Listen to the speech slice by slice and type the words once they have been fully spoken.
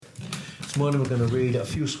This morning we're going to read a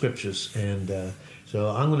few scriptures, and so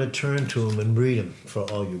I'm going to turn to them and read them for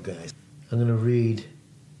all you guys. I'm going to read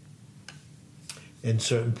in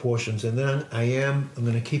certain portions, and then I'm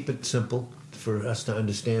going to keep it simple for us to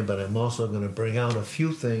understand, but I'm also going to bring out a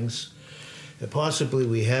few things that possibly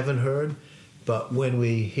we haven't heard, but when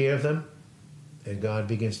we hear them and God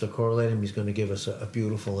begins to correlate them, he's going to give us a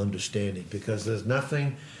beautiful understanding, because there's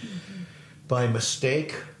nothing by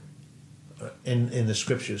mistake in the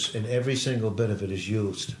scriptures, and every single bit of it is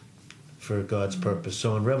used for God's purpose.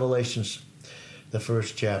 So in Revelations, the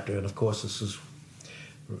first chapter, and of course this is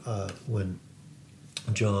when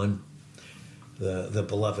John, the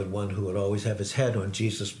beloved one who would always have his head on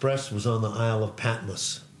Jesus' breast, was on the Isle of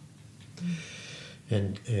Patmos.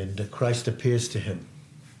 And Christ appears to him.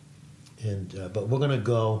 But we're going to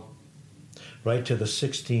go right to the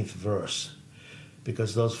 16th verse,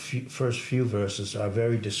 because those first few verses are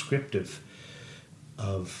very descriptive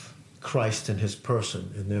of Christ and his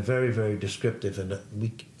person, and they're very, very descriptive. And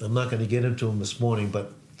I'm not going to get into them this morning,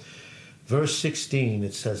 but verse 16,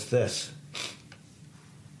 it says this: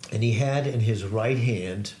 "And he had in his right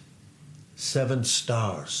hand 7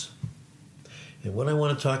 stars." And what I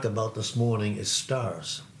want to talk about this morning is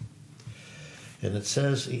stars. And it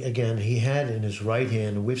says, again, he had in his right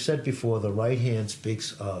hand, and we've said before, the right hand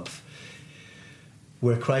speaks of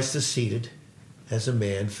where Christ is seated as a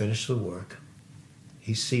man, finished the work.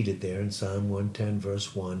 He's seated there in Psalm 110,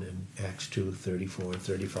 verse 1, and Acts 2, 34 and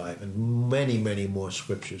 35, and many, many more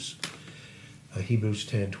scriptures. Hebrews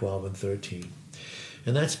 10, 12, and 13.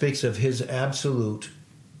 And that speaks of his absolute,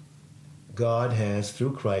 God has,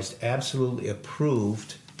 through Christ, absolutely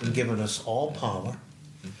approved and given us all power,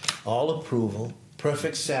 all approval,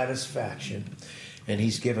 perfect satisfaction, and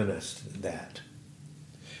he's given us that.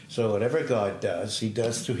 So whatever God does, he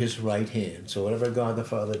does through his right hand. So whatever God the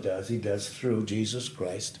Father does, he does through Jesus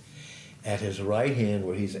Christ at his right hand,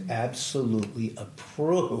 where he's absolutely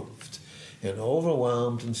approved and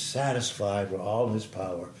overwhelmed and satisfied, where all his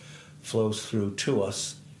power flows through to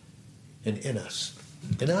us and in us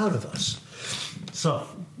and out of us. So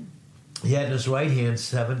he had in his right hand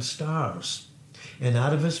 7 stars, and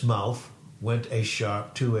out of his mouth went a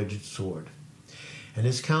sharp 2-edged sword. And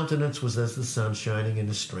his countenance was as the sun shining in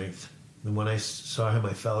his strength. And when I saw him,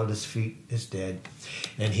 I fell at his feet as dead.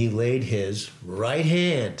 And he laid his right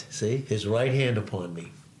hand, his right hand upon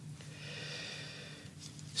me,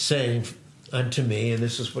 saying unto me, and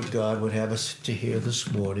this is what God would have us to hear this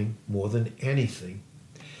morning more than anything,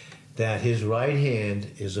 that his right hand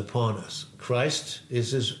is upon us. Christ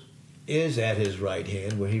is at his right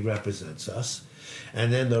hand, where he represents us.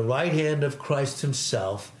 And then the right hand of Christ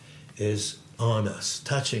himself is on us,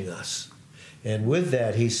 touching us. And with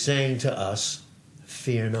that, he's saying to us,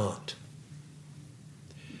 fear not.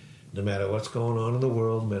 No matter what's going on in the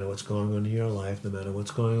world, no matter what's going on in your life, no matter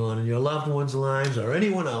what's going on in your loved ones' lives or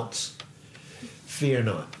anyone else, fear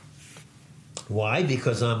not. Why?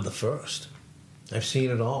 Because I'm the first. I've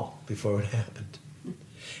seen it all before it happened.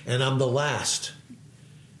 And I'm the last.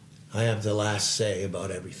 I have the last say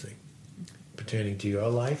about everything pertaining to your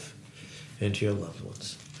life and to your loved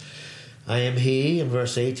ones. I am he, in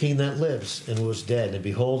verse 18, that lives and was dead, and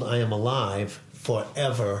behold, I am alive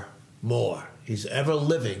forevermore. He's ever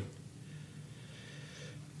living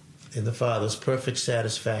in the Father's perfect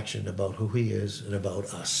satisfaction about who he is and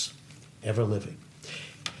about us. Ever living.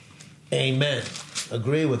 Amen.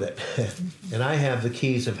 Agree with it. And I have the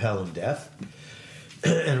keys of hell and death,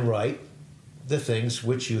 and write the things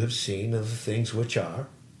which you have seen and the things which are.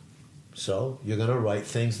 So you're going to write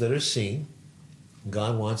things that are seen.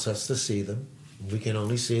 God wants us to see them. We can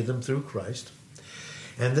only see them through Christ.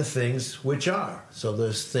 And the things which are. So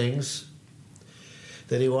there's things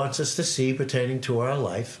that he wants us to see pertaining to our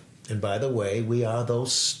life. And by the way, we are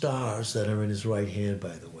those stars that are in his right hand,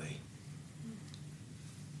 by the way.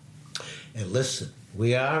 And listen,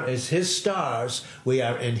 we are, as his stars, we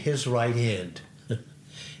are in his right hand.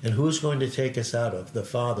 And who's going to take us out of the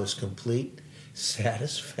Father's complete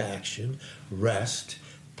satisfaction, rest,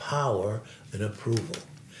 power, and approval?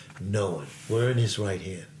 No one. We're in his right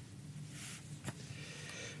hand.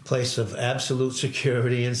 Place of absolute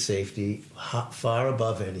security and safety, far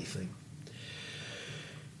above anything.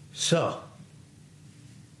 So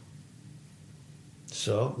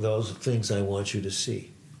those are things I want you to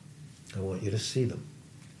see. I want you to see them.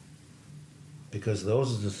 Because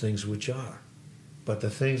those are the things which are. But the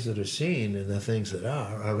things that are seen and the things that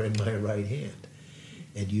are in my right hand.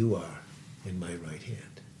 And you are in my right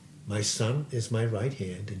hand. My son is my right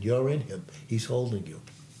hand, and you're in him. He's holding you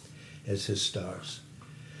as his stars.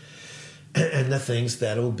 And the things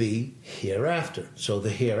that will be hereafter. So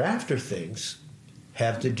the hereafter things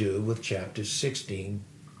have to do with chapter 16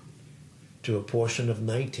 to a portion of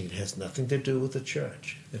 19. It has nothing to do with the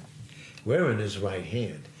church. We're in his right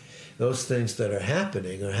hand. Those things that are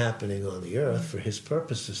happening on the earth for his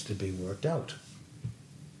purposes to be worked out.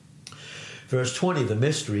 Verse 20, the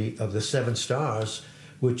mystery of the 7 stars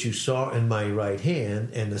which you saw in my right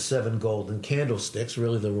hand, and the 7 golden candlesticks.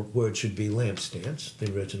 Really, the word should be lampstands.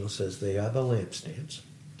 The original says they are the lampstands.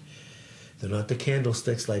 They're not the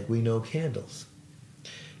candlesticks like we know candles.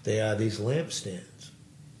 They are these lampstands.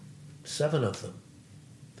 7 of them.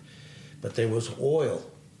 But there was oil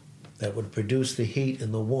that would produce the heat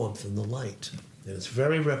and the warmth and the light. And it's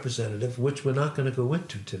very representative, which we're not going to go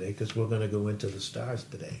into today because we're going to go into the stars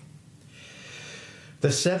today.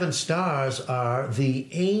 The 7 stars are the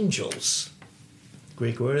angels.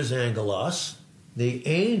 Greek word is angelos. The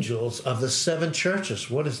angels of the 7 churches.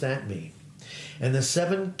 What does that mean? And the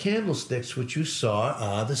 7 candlesticks which you saw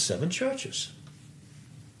are the 7 churches.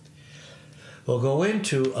 We'll go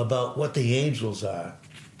into about what the angels are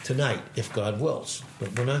tonight, if God wills.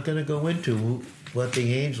 But we're not going to go into what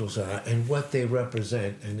the angels are and what they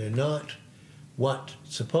represent. And they're not what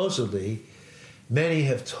supposedly many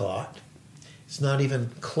have taught. It's not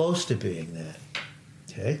even close to being that.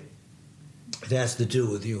 Okay? It has to do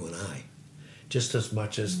with you and I, just as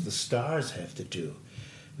much as the stars have to do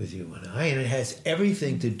with you and I. And it has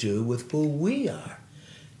everything to do with who we are,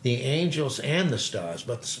 the angels and the stars.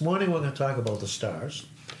 But this morning we're going to talk about the stars.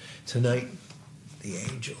 Tonight, the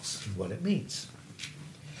angels and what it means.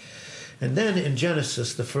 And then in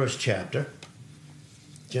Genesis, the first chapter,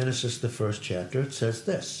 it says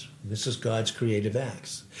this. This is God's creative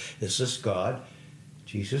acts. This is God,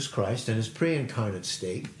 Jesus Christ, in his pre-incarnate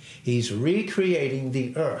state. He's recreating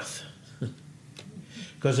the earth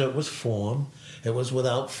because it was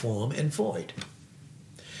without form and void.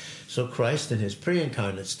 So Christ in his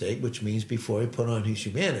pre-incarnate state, which means before he put on his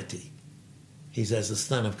humanity, he's as the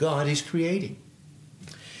Son of God, he's creating.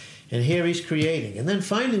 And here he's creating. And then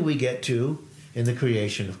finally we get to, in the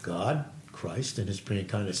creation of God, Christ in his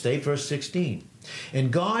pre-incarnate state, verse 16.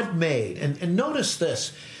 And God made, and notice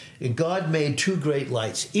this, God made 2 great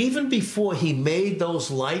lights. Even before he made those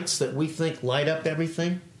lights that we think light up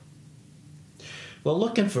everything. Well,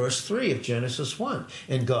 look in verse 3 of Genesis 1.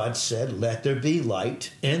 And God said, let there be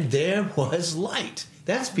light, and there was light.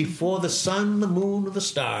 That's before the sun, the moon, or the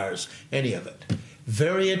stars, any of it.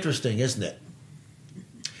 Very interesting, isn't it?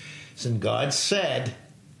 And God said,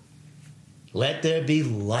 let there be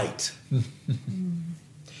light.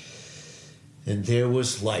 And there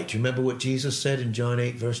was light. You remember what Jesus said in John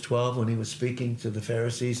 8, verse 12, when he was speaking to the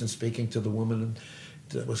Pharisees and speaking to the woman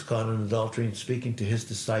that was caught in adultery and speaking to his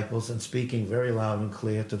disciples and speaking very loud and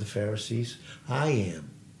clear to the Pharisees? I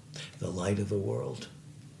am the light of the world.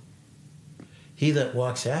 He that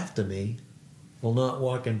walks after me will not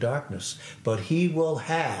walk in darkness, but he will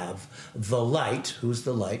have the light. Who's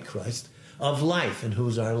the light? Christ. Of life. And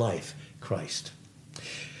who's our life? Christ.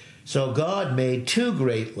 So God made 2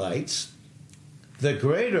 great lights. The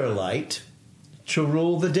greater light to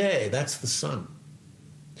rule the day. That's the sun.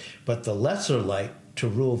 But the lesser light to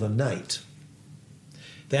rule the night.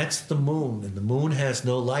 That's the moon. And the moon has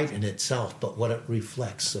no light in itself but what it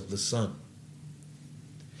reflects of the sun.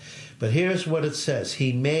 But here's what it says.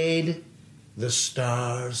 He made the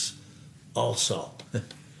stars also.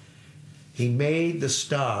 He made the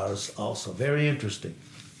stars also. Very interesting.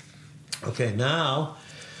 Okay, now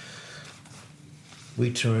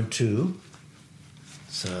we turn to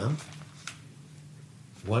Psalm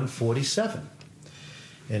 147.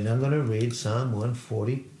 And I'm going to read Psalm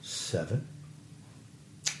 147.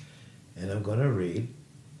 And I'm going to read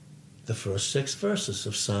the first 6 verses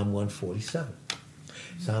of Psalm 147.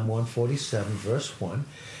 Psalm 147, verse 1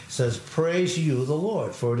 says, praise you, the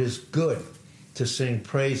Lord, for it is good to sing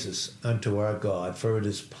praises unto our God, for it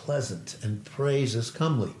is pleasant, and praise is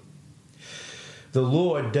comely. The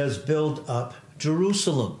Lord does build up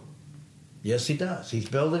Jerusalem. Yes, he does. He's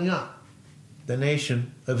building up the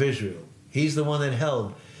nation of Israel. He's the one that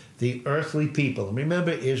held the earthly people. And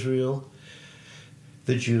remember, Israel,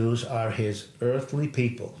 the Jews, are his earthly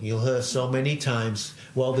people. You'll hear so many times,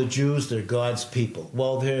 well, the Jews, they're God's people.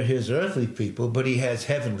 Well, they're his earthly people, but he has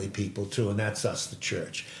heavenly people too, and that's us, the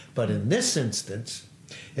church. But in this instance,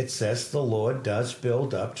 it says the Lord does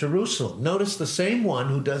build up Jerusalem. Notice the same one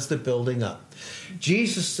who does the building up.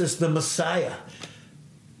 Jesus is the Messiah,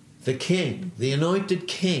 the King, the anointed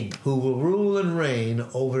King who will rule and reign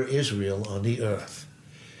over Israel on the earth.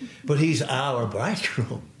 But he's our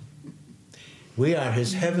bridegroom. We are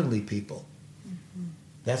his heavenly people.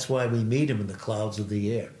 That's why we meet him in the clouds of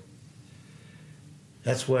the air.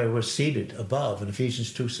 That's why we're seated above in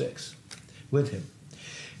Ephesians 2:6 with him.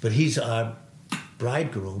 But he's our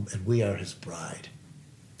bridegroom, and we are his bride.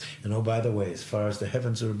 And oh, by the way, as far as the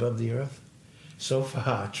heavens are above the earth, so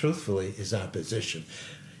far, truthfully, is our position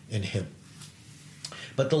in him.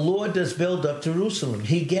 But the Lord does build up Jerusalem.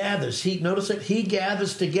 He gathers, notice it, he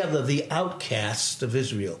gathers together the outcasts of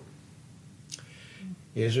Israel.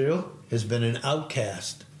 Israel has been an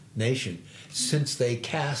outcast nation since they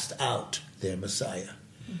cast out their Messiah,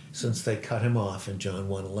 since they cut him off in John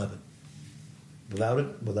 1:11.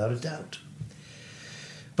 Without a doubt.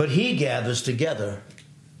 But he gathers together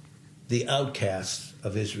the outcasts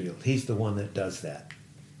of Israel. He's the one that does that.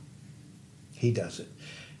 He does it.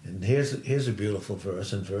 And here's a beautiful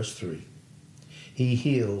verse in verse 3. He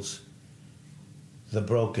heals the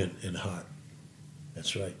broken in heart.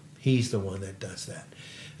 That's right. He's the one that does that.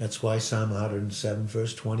 That's why Psalm 107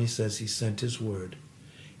 verse 20 says he sent his word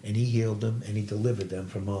and he healed them and he delivered them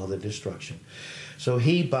from all the destruction. So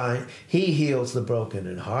he heals the broken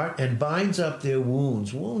in heart and binds up their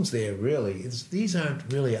wounds. Wounds there really, these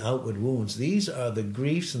aren't really outward wounds. These are the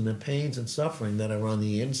griefs and the pains and suffering that are on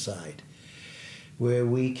the inside, where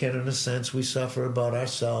we can, in a sense, we suffer about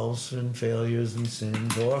ourselves and failures and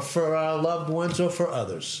sins, or for our loved ones or for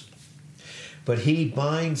others. But he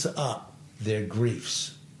binds up their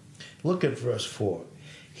griefs. Look at verse 4.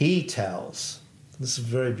 He tells, this is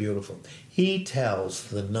very beautiful, he tells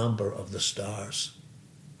the number of the stars.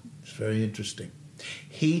 It's very interesting.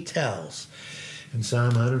 He tells, in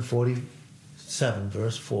Psalm 147,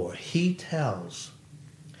 verse 4, he tells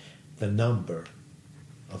the number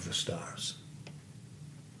of the stars.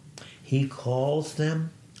 He calls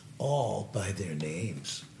them all by their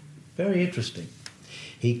names. Very interesting.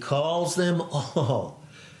 He calls them all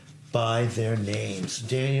by their names.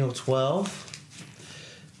 Daniel 12.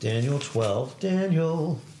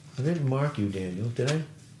 Daniel. I didn't mark you, Daniel, did I?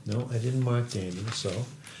 No, I didn't mark Daniel, so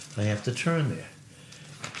I have to turn there.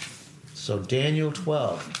 So Daniel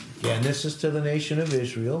 12. Again, this is to the nation of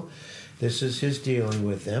Israel. This is his dealing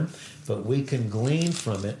with them. But we can glean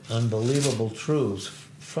from it unbelievable truths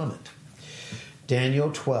from it.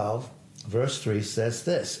 Daniel 12, verse 3 says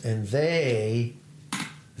this, and they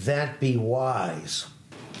that be wise.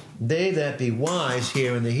 They that be wise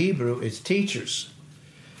here in the Hebrew is teachers.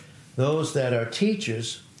 Those that are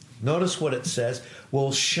teachers, notice what it says,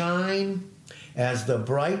 will shine as the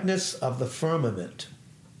brightness of the firmament.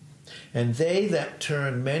 And they that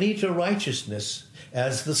turn many to righteousness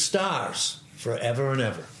as the stars forever and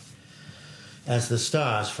ever. As the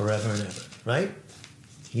stars forever and ever, right?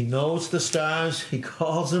 He knows the stars. He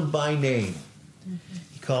calls them by name.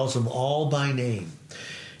 He calls them all by name.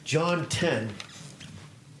 John 10,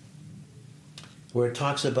 where it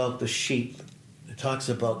talks about the sheep, it talks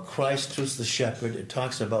about Christ who's the shepherd, it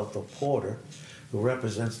talks about the porter who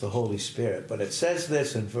represents the Holy Spirit. But it says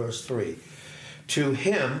this in verse 3, to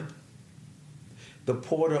him the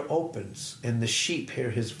porter opens and the sheep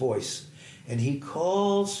hear his voice, and he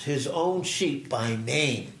calls his own sheep by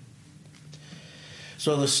name.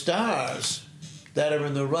 So the stars that are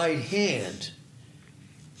in the right hand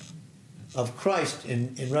of Christ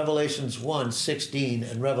in Revelations 1:16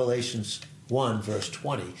 and Revelations 1, verse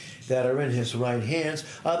 20, that are in his right hands,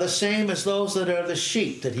 are the same as those that are the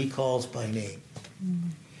sheep that he calls by name. Mm-hmm.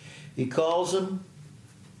 He calls them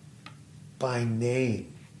by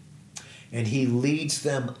name, and he leads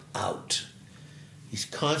them out. He's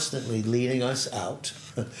constantly leading us out,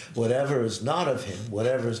 whatever is not of him,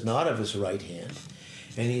 whatever is not of his right hand,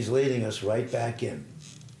 and he's leading us right back in.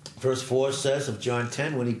 Verse 4 says of John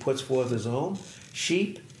 10, when he puts forth his own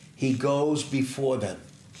sheep, he goes before them.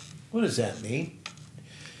 What does that mean?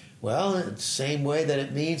 Well, in the same way that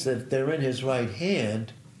it means that they're in his right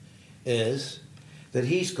hand is that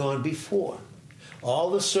he's gone before.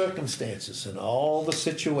 All the circumstances and all the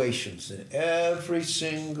situations and every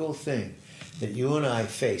single thing that you and I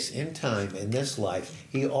face in time in this life,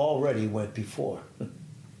 he already went before.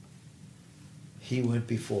 He went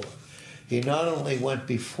before. He not only went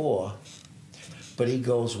before, but he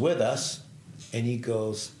goes with us and he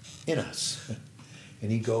goes in us.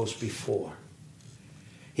 And he goes before.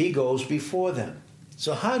 He goes before them.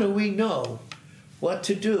 So how do we know what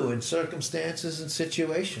to do in circumstances and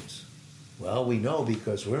situations? Well, we know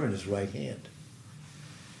because we're in his right hand.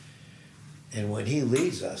 And when he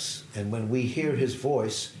leads us, and when we hear his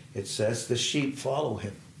voice, it says the sheep follow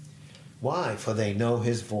him. Why? For they know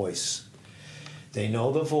his voice. They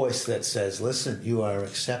know the voice that says, listen, you are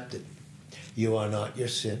accepted. You are not your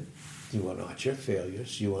sin. You are not your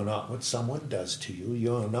failures. You are not what someone does to you.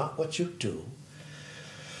 You are not what you do.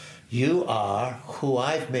 You are who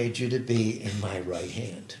I've made you to be in my right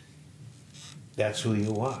hand. That's who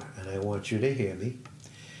you are. And I want you to hear me.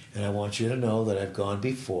 And I want you to know that I've gone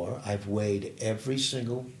before. I've weighed every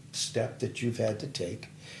single step that you've had to take,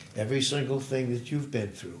 every single thing that you've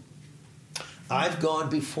been through. I've gone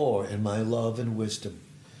before in my love and wisdom.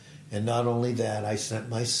 And not only that, I sent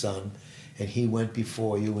my Son, and he went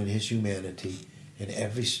before you in his humanity. And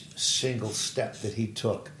every single step that he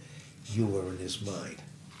took, you were in his mind.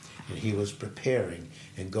 And he was preparing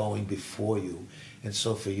and going before you. And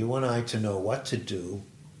so for you and I to know what to do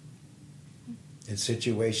in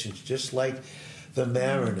situations just like the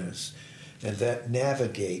mariners and that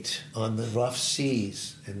navigate on the rough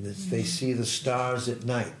seas, and they see the stars at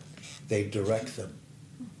night, they direct them.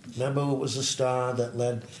 Remember, it was a star that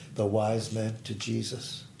led the wise men to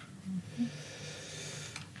Jesus.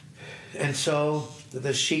 And so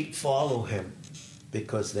the sheep follow him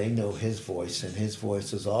because they know his voice, and his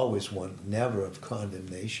voice is always one, never of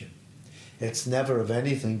condemnation. It's never of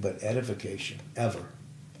anything but edification, ever.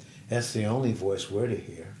 That's the only voice we're to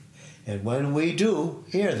hear. And when we do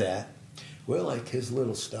hear that, we're like his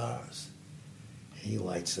little stars. He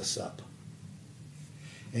lights us up.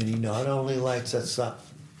 And he not only lights us up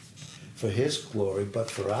for his glory, but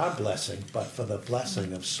for our blessing, but for the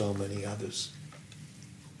blessing of so many others.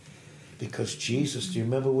 Because Jesus, do you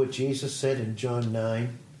remember what Jesus said in John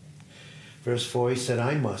 9, verse 4? He said,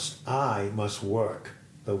 I must work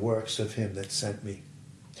the works of him that sent me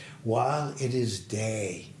while it is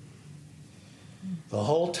day. The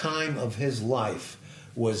whole time of his life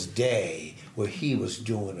was day, where he was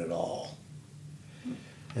doing it all.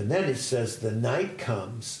 And then it says, the night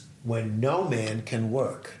comes when no man can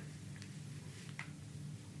work.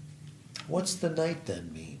 What's the night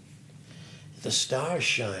then mean? The stars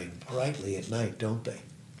shine brightly at night, don't they?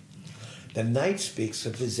 The night speaks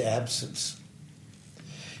of his absence.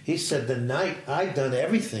 He said, the night, I'd done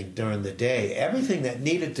everything during the day. Everything that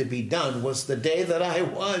needed to be done was the day that I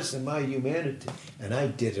was in my humanity. And I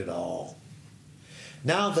did it all.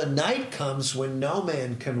 Now the night comes when no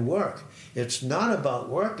man can work. It's not about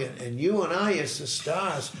working. And you and I as the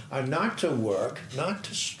stars are not to work, not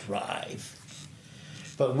to strive.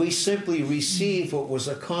 But we simply receive what was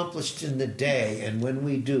accomplished in the day. And when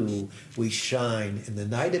we do, we shine in the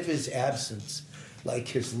night of his absence like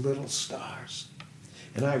his little stars.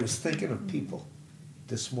 And I was thinking of people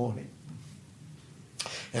this morning.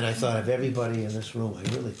 And I thought of everybody in this room.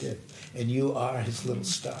 I really did. And you are his little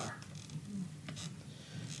star.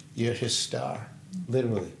 You're his star,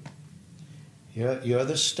 literally. You're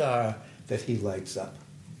the star that he lights up.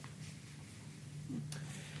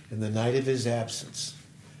 In the night of his absence,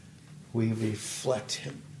 we reflect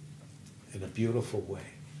him in a beautiful way.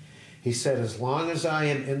 He said, as long as I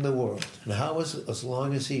am in the world, and how is it as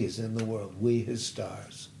long as he is in the world? We, his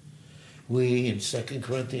stars. We, in 2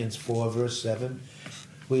 Corinthians 4, verse 7,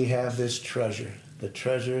 we have this treasure, the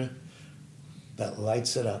treasure that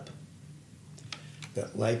lights it up,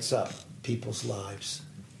 that lights up people's lives.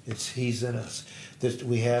 He's in us.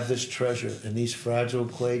 We have this treasure in these fragile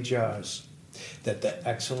clay jars, that the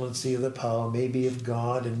excellency of the power may be of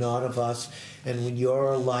God and not of us. And when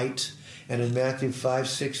you're a light, and in Matthew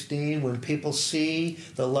 5:16, when people see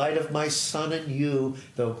the light of my Son in you,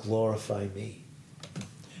 they'll glorify me.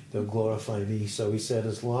 They'll glorify me. So he said,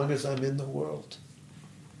 as long as I'm in the world,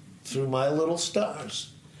 through my little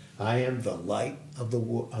stars, I am the light of the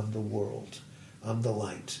world. I'm the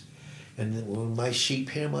light. And when my sheep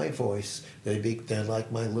hear my voice, they're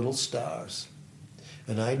like my little stars.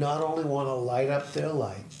 And I not only want to light up their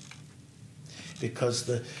light, because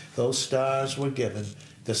those stars were given,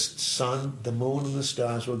 the sun, the moon, and the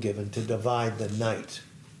stars were given to divide the night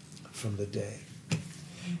from the day.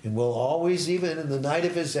 And we'll always, even in the night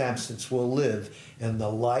of his absence, will live in the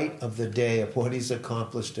light of the day of what he's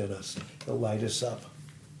accomplished in us. He'll light us up.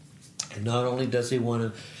 And not only does he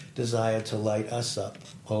want to desire to light us up,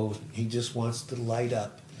 he just wants to light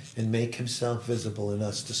up and make himself visible in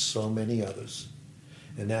us to so many others.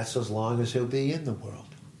 And that's as long as he'll be in the world.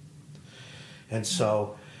 And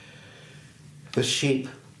so the sheep,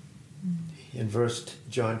 in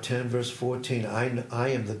John 10, verse 14, I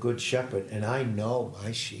am the good shepherd, and I know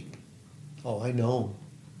my sheep. Oh, I know them.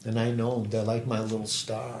 And I know them. They're like my little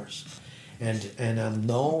stars. And I'm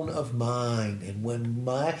known of mine. And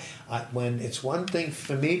when it's one thing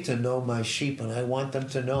for me to know my sheep, and I want them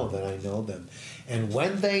to know that I know them. And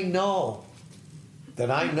when they know that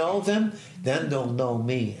I know them, then they'll know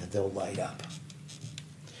me, and they'll light up.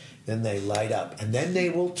 Then they light up, and then they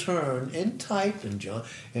will turn in type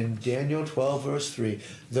in Daniel 12 verse 3.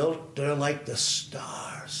 They're like the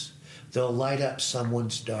stars. They'll light up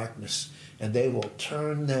someone's darkness, and they will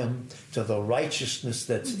turn them to the righteousness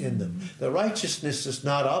that's in them. The righteousness is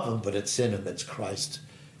not of them, but it's in them. It's Christ.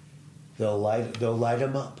 They'll light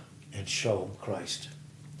them up. and show them Christ.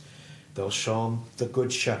 They'll show them the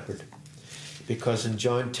Good Shepherd. Because in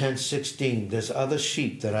John 10:16, there's other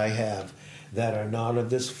sheep that I have that are not of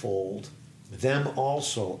this fold. Them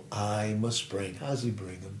also I must bring. How's he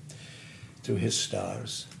bring them? Through his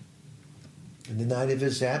stars. In the night of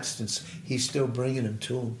his absence, he's still bringing them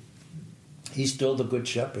to him. He's still the Good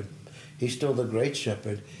Shepherd. He's still the great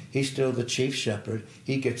shepherd. He's still the chief shepherd.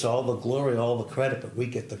 He gets all the glory, all the credit, but we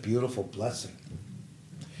get the beautiful blessing.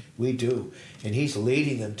 We do. And he's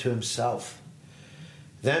leading them to himself.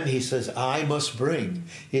 Then he says, I must bring.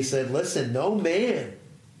 He said, listen, no man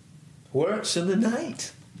works in the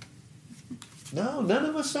night. No, none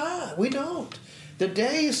of us are. We don't. The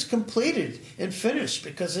day is completed and finished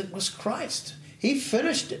because it was Christ. He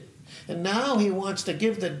finished it. And now he wants to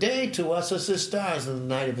give the day to us as his stars in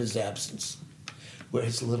the night of his absence. We're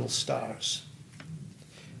his little stars.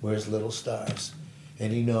 We're his little stars.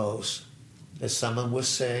 And he knows, as someone was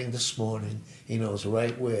saying this morning, he knows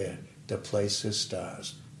right where to place his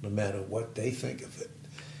stars, no matter what they think of it.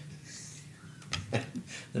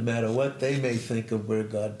 No matter what they may think of where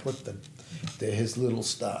God put them. They're his little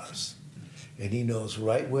stars. And he knows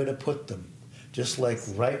right where to put them. Just like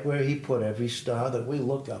right where he put every star that we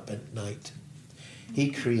look up at night. He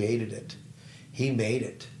created it. He made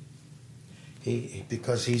it.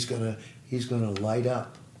 Because he's gonna light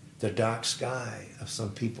up the dark sky of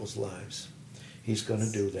some people's lives. He's gonna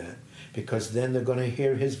do that. Because then they're gonna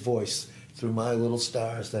hear his voice through my little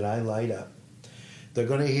stars that I light up. They're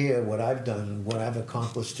gonna hear what I've done and what I've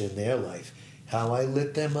accomplished in their life. How I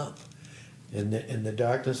lit them up in the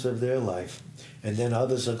darkness of their life. And then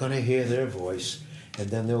others are going to hear their voice, and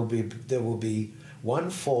then there will be one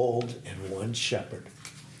fold and one shepherd.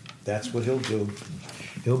 That's what he'll do.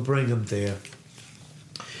 He'll bring them there.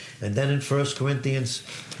 And then in 1 Corinthians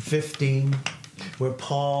 15, where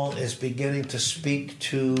Paul is beginning to speak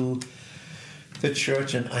to the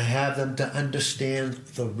church, and I have them to understand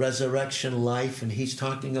the resurrection life, and he's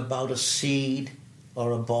talking about a seed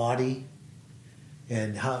or a body.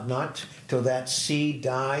 And how not till that seed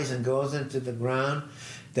dies and goes into the ground,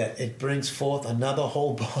 that it brings forth another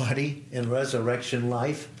whole body in resurrection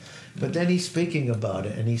life. But then he's speaking about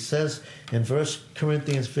it, and he says in 1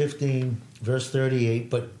 Corinthians 15, verse 38,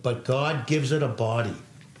 but God gives it a body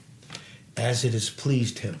as it has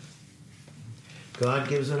pleased him. God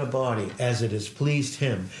gives it a body as it has pleased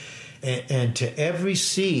him. And to every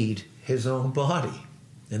seed, his own body.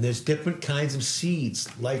 And there's different kinds of seeds,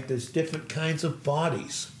 like there's different kinds of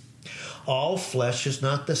bodies. All flesh is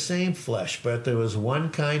not the same flesh, but there is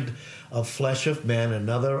one kind of flesh of men,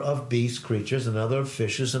 another of beast creatures, another of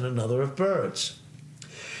fishes, and another of birds.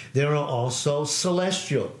 There are also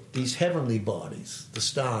celestial, these heavenly bodies, the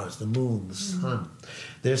stars, the moon, the sun.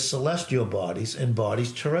 There's celestial bodies and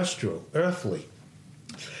bodies terrestrial, earthly.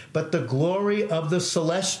 But the glory of the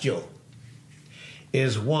celestial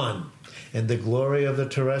is one, and the glory of the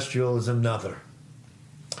terrestrial is another.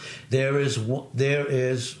 There is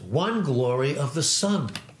one glory of the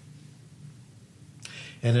sun,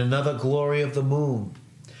 and another glory of the moon,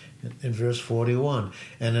 in verse 41,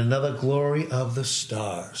 and another glory of the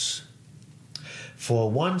stars. For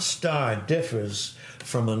one star differs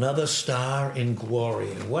from another star in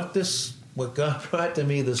glory. And what God brought to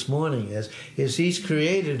me this morning is he's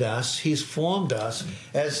created us, he's formed us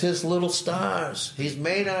as his little stars. He's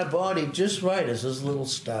made our body just right as his little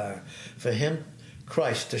star for him,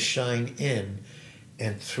 Christ, to shine in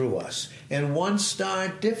and through us. And one star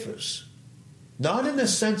differs, not in the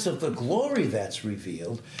sense of the glory that's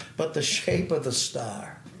revealed, but the shape of the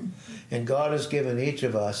star. And God has given each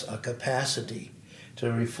of us a capacity to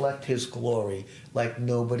reflect his glory like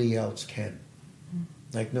nobody else can.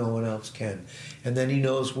 Like no one else can. And then he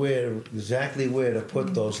knows exactly where to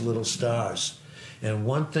put those little stars. And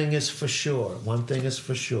one thing is for sure,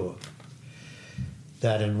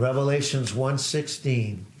 that in Revelations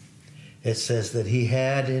 1:16, it says that he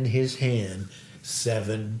had in his hand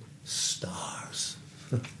 7 stars.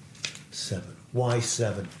 7. Why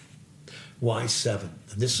 7? Why 7?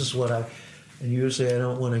 And this is and usually I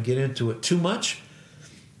don't want to get into it too much,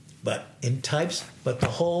 but the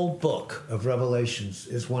whole book of Revelations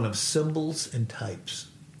is one of symbols and types.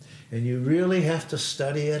 And you really have to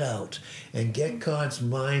study it out and get God's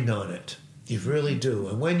mind on it. You really do.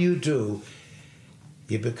 And when you do,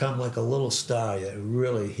 you become like a little star.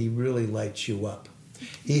 He really lights you up.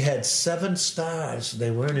 He had 7 stars.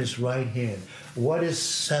 They were in his right hand. What does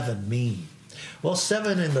 7 mean? Well,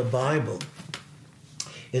 7 in the Bible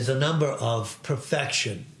is a number of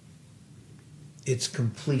perfection. It's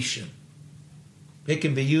completion. It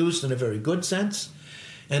can be used in a very good sense,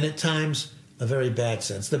 and at times a very bad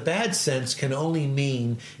sense. The bad sense can only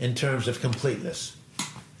mean in terms of completeness.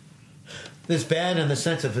 There's bad in the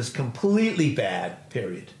sense of it's completely bad,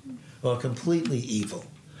 period, or completely evil.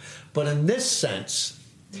 But in this sense,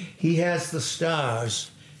 he has the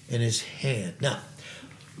stars in his hand. Now,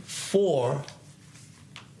 4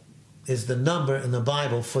 is the number in the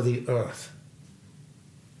Bible for the earth.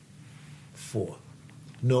 4.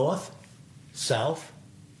 North, south,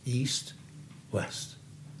 east, west.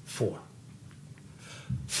 4.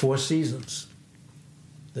 4 seasons.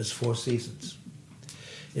 There's 4 seasons.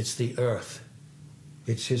 It's the earth.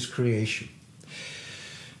 It's his creation.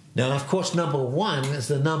 Now, of course, number 1 is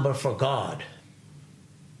the number for God.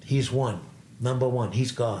 He's 1. Number 1,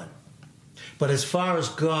 he's God. But as far as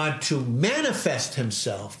God to manifest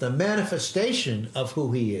himself, the manifestation of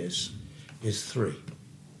who he is 3.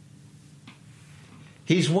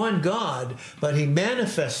 He's one God, but he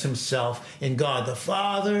manifests himself in God the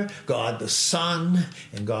Father, God the Son,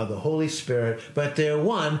 and God the Holy Spirit. But they're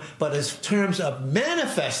one, but in terms of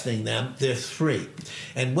manifesting them, they're 3.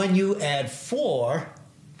 And when you add 4,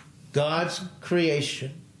 God's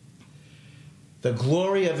creation, the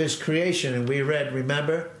glory of his creation, and we read,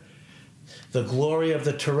 remember, the glory of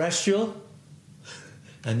the terrestrial,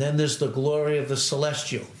 and then there's the glory of the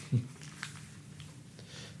celestial.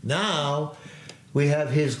 Now, we have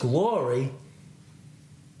his glory,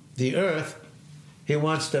 the earth. He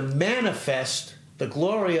wants to manifest the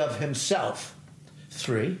glory of himself,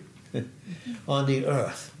 3, on the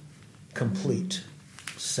earth, complete,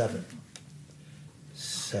 7.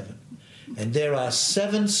 And there are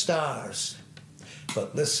 7 stars.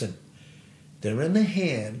 But listen, they're in the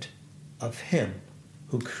hand of him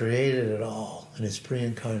who created it all in his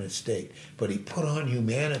pre-incarnate state. But he put on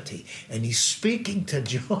humanity, and he's speaking to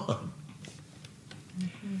John.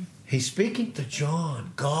 He's speaking to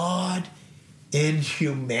John, God in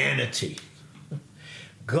humanity.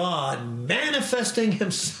 God manifesting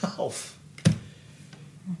himself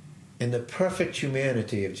in the perfect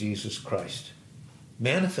humanity of Jesus Christ.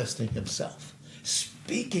 Manifesting himself,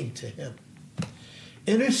 speaking to him,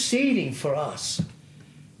 interceding for us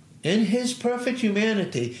in his perfect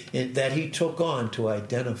humanity that he took on to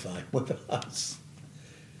identify with us.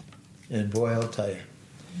 And boy, I'll tell you,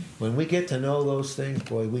 when we get to know those things,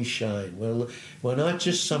 boy, we shine. We're not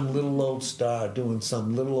just some little old star doing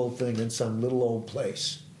some little old thing in some little old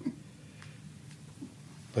place.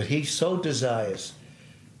 But he so desires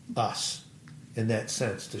us, in that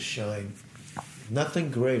sense, to shine.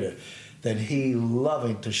 Nothing greater than he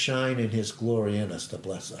loving to shine in his glory in us to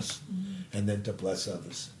bless us, and then to bless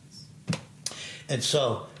others. And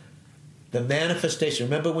so, the manifestation,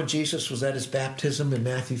 remember when Jesus was at his baptism in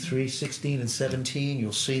Matthew 3, 16 and 17?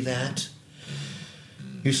 You'll see that.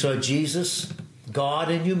 You saw Jesus,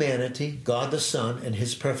 God in humanity, God the Son, and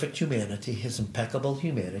his perfect humanity, his impeccable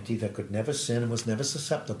humanity that could never sin and was never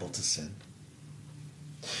susceptible to sin.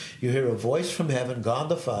 You hear a voice from heaven, God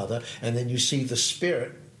the Father, and then you see the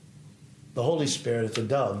Spirit, the Holy Spirit as a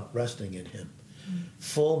dove resting in him.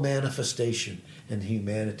 Full manifestation in the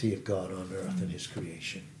humanity of God on earth in his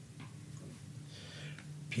creation.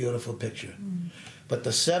 Beautiful picture. But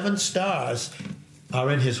the 7 stars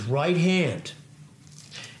are in his right hand.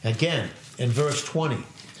 Again, in verse 20,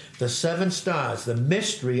 the 7 stars, the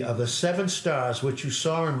mystery of the 7 stars which you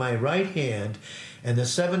saw in my right hand, and the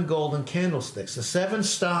 7 golden candlesticks. The 7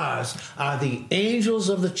 stars are the angels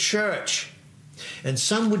of the church. And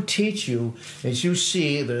some would teach you, as you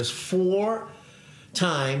see, there's 4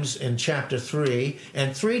 times in chapter 3,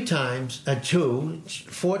 and 3 times,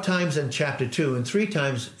 4 times in chapter 2, and 3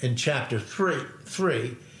 times in chapter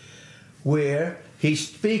 3, where he's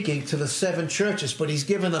speaking to the 7 churches, but he's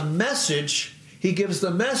given a message, he gives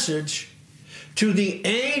the message to the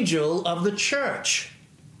angel of the church.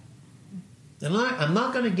 And I'm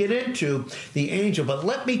not going to get into the angel, but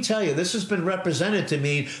let me tell you, this has been represented to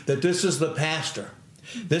me that this is the pastor.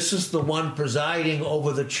 This is the one presiding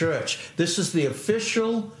over the church. This is the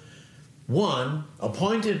official one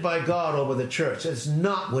appointed by God over the church. It's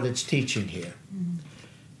not what it's teaching here.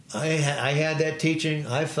 I had that teaching.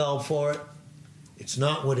 I fell for it. It's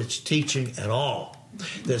not what it's teaching at all.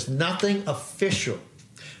 There's nothing official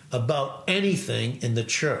about anything in the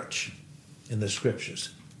church, in the scriptures.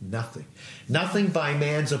 Nothing. Nothing by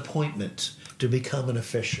man's appointment to become an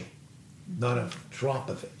official. Not a drop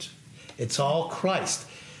of it. It's all Christ.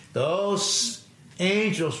 Those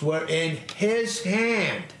angels were in his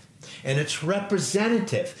hand. And it's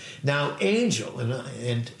representative. Now, angel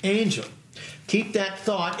and angel. Keep that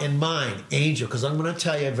thought in mind, angel, because I'm going to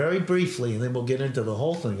tell you very briefly, and then we'll get into the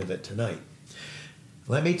whole thing of it tonight.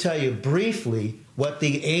 Let me tell you briefly what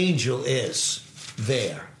the angel is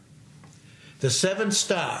there. the 7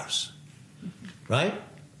 stars, right?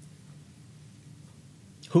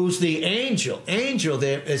 Who's the angel? Angel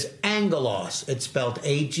there is angelos. It's spelled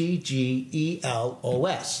Aggelos,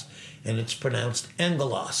 and it's pronounced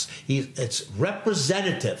angelos. It's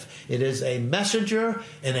representative. It is a messenger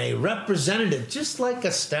and a representative, just like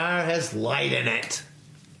a star has light in it.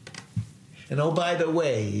 And oh, by the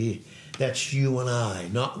way, that's you and I,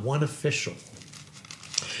 not one official.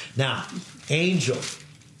 Now, angel.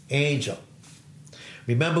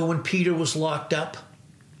 Remember when Peter was locked up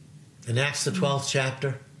in Acts the 12th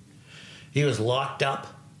chapter? He was locked up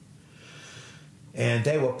and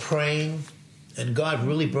they were praying, and God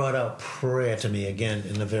really brought out prayer to me again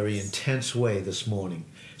in a very intense way this morning.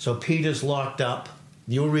 So Peter's locked up.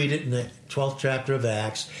 You'll read it in the 12th chapter of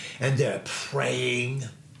Acts, and they're praying.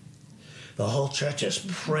 The whole church is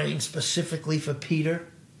praying specifically for Peter.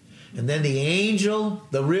 And then the angel,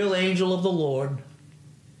 the real angel of the Lord,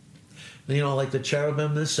 like the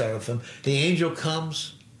cherubim and the seraphim, the angel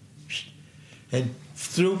comes, and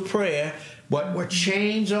through prayer, what were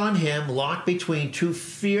chains on him, locked between 2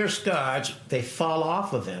 fierce guards, they fall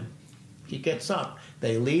off of him. He gets up.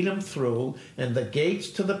 They lead him through, and the gates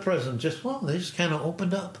to the prison they just kind of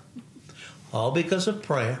opened up. All because of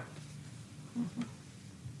prayer.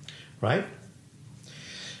 Right?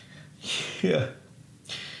 Yeah.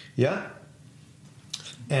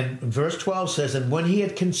 And verse 12 says, and when he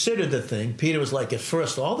had considered the thing, Peter was like, at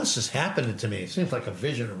first, all this is happening to me. It seems like a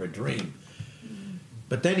vision or a dream.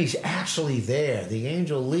 But then he's actually there. The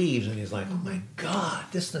angel leaves, and he's like, oh my God,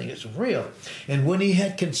 this thing is real. And when he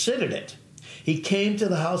had considered it, he came to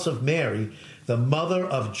the house of Mary, the mother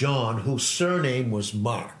of John, whose surname was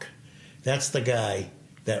Mark. That's the guy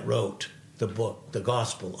that wrote the book, the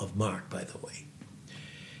Gospel of Mark, by the way.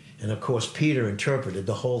 And of course, Peter interpreted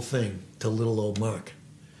the whole thing to little old Mark.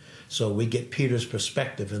 So we get Peter's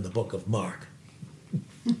perspective in the book of Mark.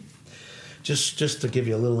 just to give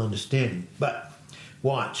you a little understanding. But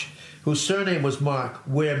watch. Whose surname was Mark,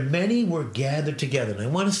 where many were gathered together. And I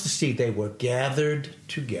want us to see they were gathered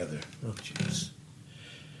together. Oh, jeez.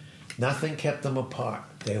 Nothing kept them apart.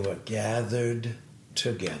 They were gathered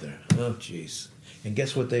together. Oh, jeez. And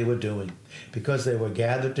guess what they were doing? Because they were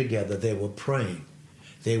gathered together, they were praying.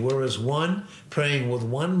 They were as one, praying with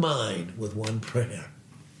one mind, with one prayer.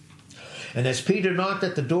 And as Peter knocked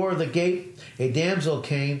at the door of the gate, a damsel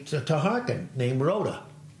came to hearken, named Rhoda.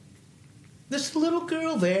 This little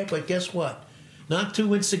girl there, but guess what? Not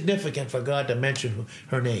too insignificant for God to mention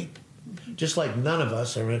her name. Just like none of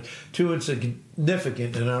us are too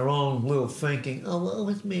insignificant in our own little thinking, oh, woe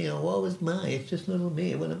is me, oh, woe is mine, it's just little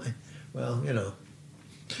me, what am I? Well,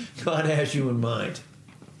 God has you in mind.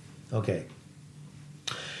 Okay.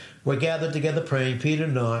 We're gathered together praying. Peter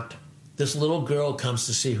knocked. This little girl comes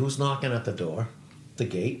to see who's knocking at the door, the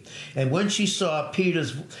gate. And when she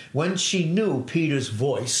knew Peter's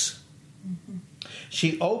voice,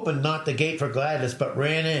 she opened not the gate for gladness, but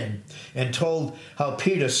ran in and told how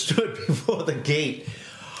Peter stood before the gate.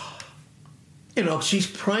 She's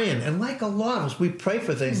praying. And like a lot of us, we pray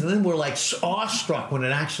for things, and then we're like awestruck when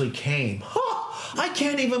it actually came. Oh, I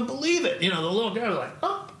can't even believe it. The little girl's like,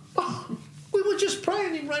 oh, we were just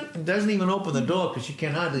praying. He doesn't even open the door because she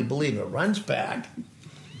can hardly believe it. Runs back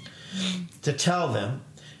to tell them.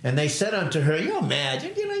 And they said unto her, you're mad.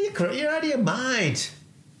 You're out of your mind.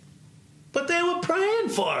 But they were praying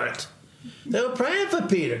for it. They were praying for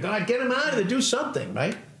Peter. God, get him out of there. Do something,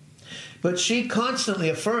 right? But she constantly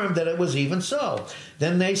affirmed that it was even so.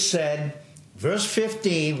 Then they said, verse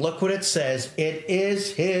 15, look what it says. It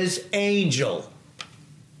is his angel.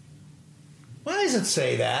 Why does it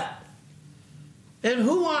say that? And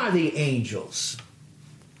who are the angels?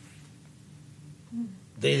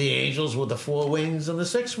 They're the angels with the 4 wings and the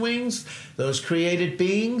 6 wings? Those created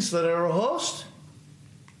beings that are a host?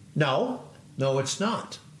 No, it's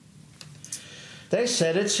not. They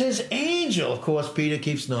said it's his angel. Of course, Peter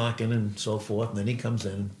keeps knocking and so forth, and then he comes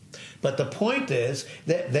in. But the point is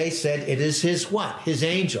that they said it is his what? His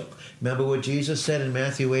angel. Remember what Jesus said in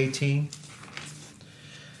Matthew 18?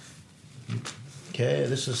 Okay,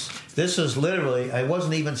 this is literally, I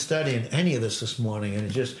wasn't even studying any of this morning,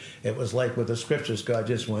 and it was like with the scriptures, God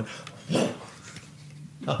just went, oh.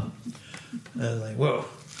 I was like, whoa,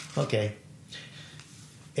 okay.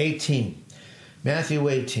 18. Matthew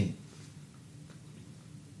 18.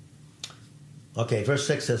 Okay, verse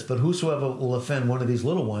 6 says, but whosoever will offend one of these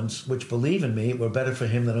little ones, which believe in me, it were better for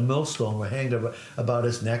him that a millstone were hanged about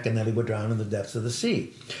his neck, and that he would drown in the depths of the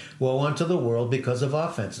sea. Woe unto the world because of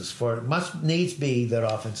offenses, for it must needs be that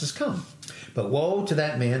offenses come. But woe to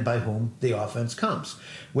that man by whom the offense comes.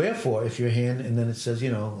 Wherefore, if your hand, and then it says,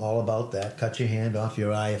 all about that, cut your hand off,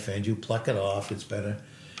 your eye offend you, pluck it off, it's better.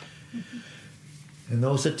 And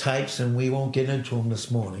those are types, and we won't get into them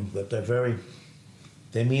this morning, but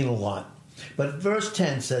they mean a lot. But verse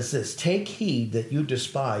 10 says this, take heed that you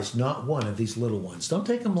despise not one of these little ones. Don't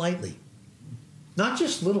take them lightly. Not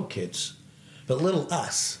just little kids, but little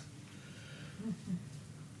us.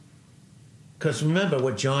 Because remember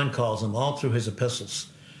what John calls them all through his epistles.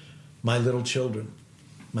 My little children,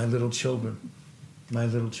 my little children, my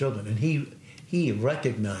little children. And he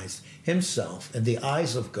recognized himself in the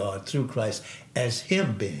eyes of God through Christ as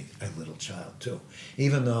him being a little child too.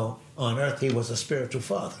 Even though on earth he was a spiritual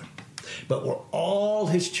father. But we're all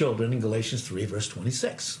his children in Galatians 3 verse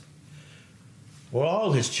 26. We're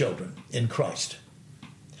all his children in Christ.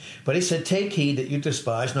 But he said, take heed that you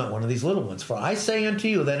despise not one of these little ones. For I say unto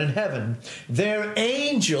you that in heaven their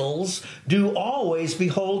angels do always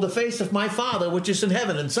behold the face of my Father which is in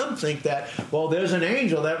heaven. And some think that, well, there's an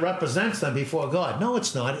angel that represents them before God. No,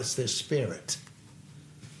 it's not. It's their spirit.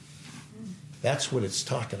 That's what it's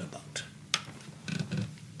talking about.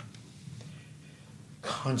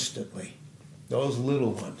 Constantly. Those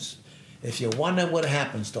little ones. If you wonder what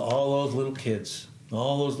happens to all those little kids,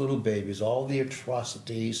 all those little babies, all the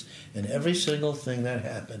atrocities, and every single thing that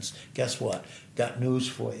happens, guess what? Got news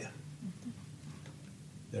for you.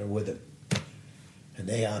 They're with him. And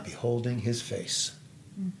they are beholding his face.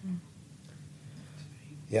 Mm-hmm.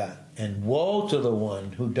 Yeah. And woe to the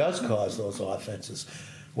one who does cause those offenses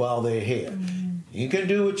while they're here. Mm-hmm. You can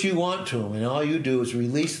do what you want to them, and all you do is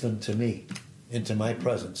release them to me, into my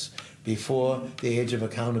presence, before the age of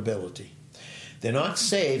accountability. They're not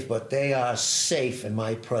saved, but they are safe in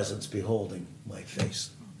my presence, beholding my face.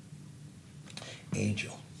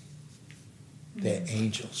 Angel. They're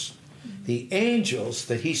angels. The angels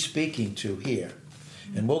that he's speaking to here,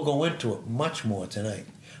 and we'll go into it much more tonight,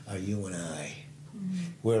 are you and I.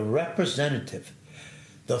 We're representative,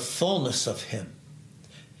 the fullness of him.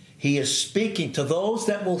 He is speaking to those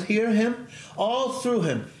that will hear him, all through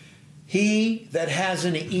him. He that has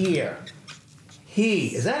an ear.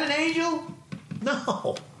 He. Is that an angel?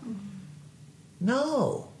 No.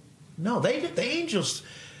 No. The angels,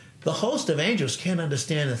 the host of angels can't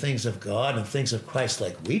understand the things of God and things of Christ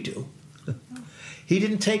like we do. He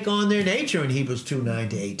didn't take on their nature in Hebrews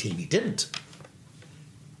 2:9-18. He didn't.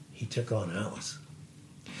 He took on ours.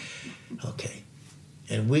 Okay.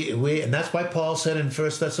 And and that's why Paul said in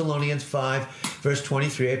 1 Thessalonians 5, verse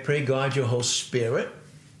 23, I pray God your whole spirit,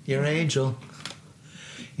 your angel,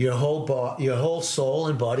 your whole soul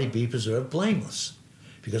and body be preserved blameless,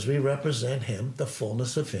 because we represent him, the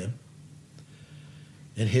fullness of him,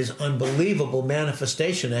 and his unbelievable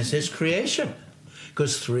manifestation as his creation.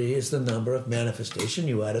 Because 3 is the number of manifestation.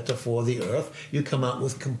 You add it to 4, the earth, you come out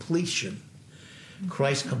with completion.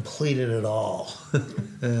 Christ completed it all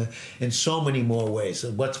in so many more ways.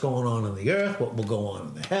 What's going on the earth, what will go on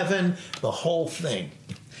in the heaven, the whole thing.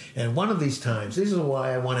 And one of these times, this is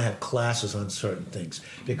why I want to have classes on certain things,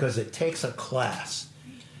 because it takes a class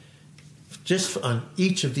just on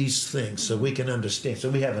each of these things so we can understand. So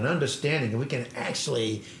we have an understanding and we can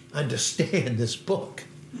actually understand this book.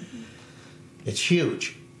 It's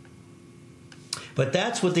huge. But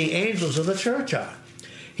that's what the angels of the church are.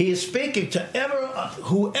 He is speaking to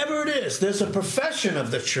whoever it is. There's a profession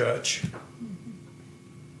of the church.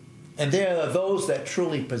 And there are those that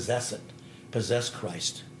truly possess it, possess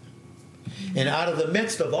Christ. And out of the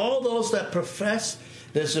midst of all those that profess,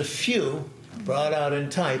 there's a few brought out in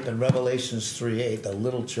type in Revelations 3:8, the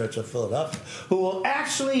little church of Philadelphia, who will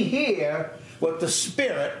actually hear what the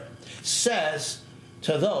Spirit says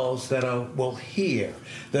to those that will hear.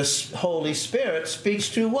 The Holy Spirit speaks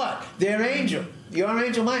to what? Their angel. Your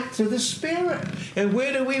angel might, to the Spirit. And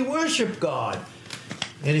where do we worship God?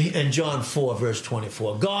 In John 4, verse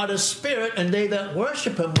 24, God is spirit, and they that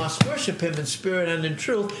worship him must worship him in spirit and in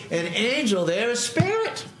truth. An angel there is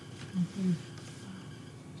spirit. Mm-hmm.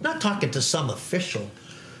 Not talking to some official,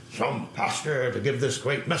 some pastor to give this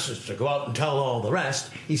great message to go out and tell all the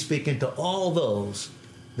rest. He's speaking to all those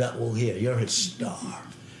that will hear. You're his star.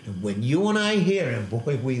 And when you and I hear him,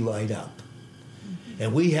 boy, we light up. Mm-hmm.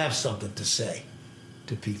 And we have something to say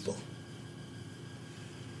to people.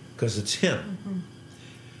 Because it's him. Mm-hmm.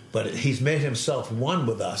 But he's made himself one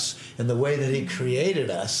with us in the way that he created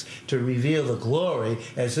us to reveal the glory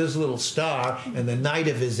as his little star in the night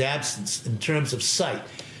of his absence in terms of sight,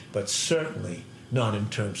 but certainly not in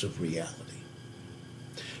terms of reality.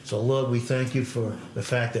 So, Lord, we thank you for the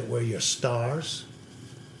fact that we're your stars,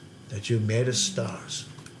 that you made us stars.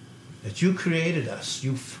 That you created us,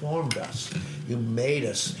 you formed us, you made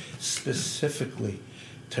us specifically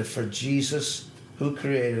for Jesus, who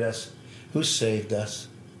created us, who saved us,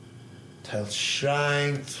 to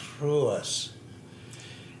shine through us.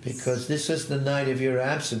 Because this is the night of your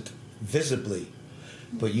absence, visibly.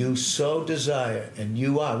 But you so desire, and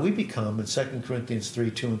you are, we become, in 2 Corinthians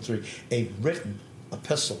 3, 2 and 3, a written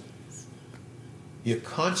epistle. You're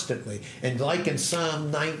constantly, and like in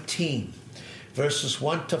Psalm 19, verses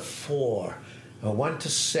 1 to 4, or 1 to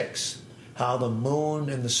 6, how the moon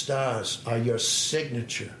and the stars are your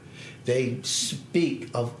signature. They speak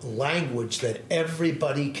of language that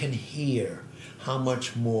everybody can hear. How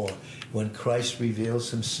much more when Christ reveals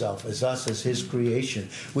himself as us, as his creation.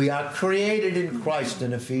 We are created in Christ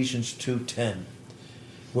in Ephesians 2:10,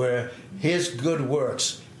 where his good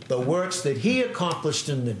works, the works that he accomplished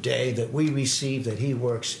in the day that we receive, that he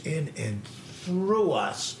works in and through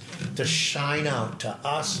us to shine out to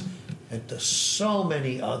us and to so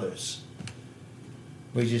many others.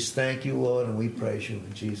 We just thank you, Lord, and we praise you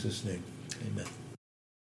in Jesus' name. Amen.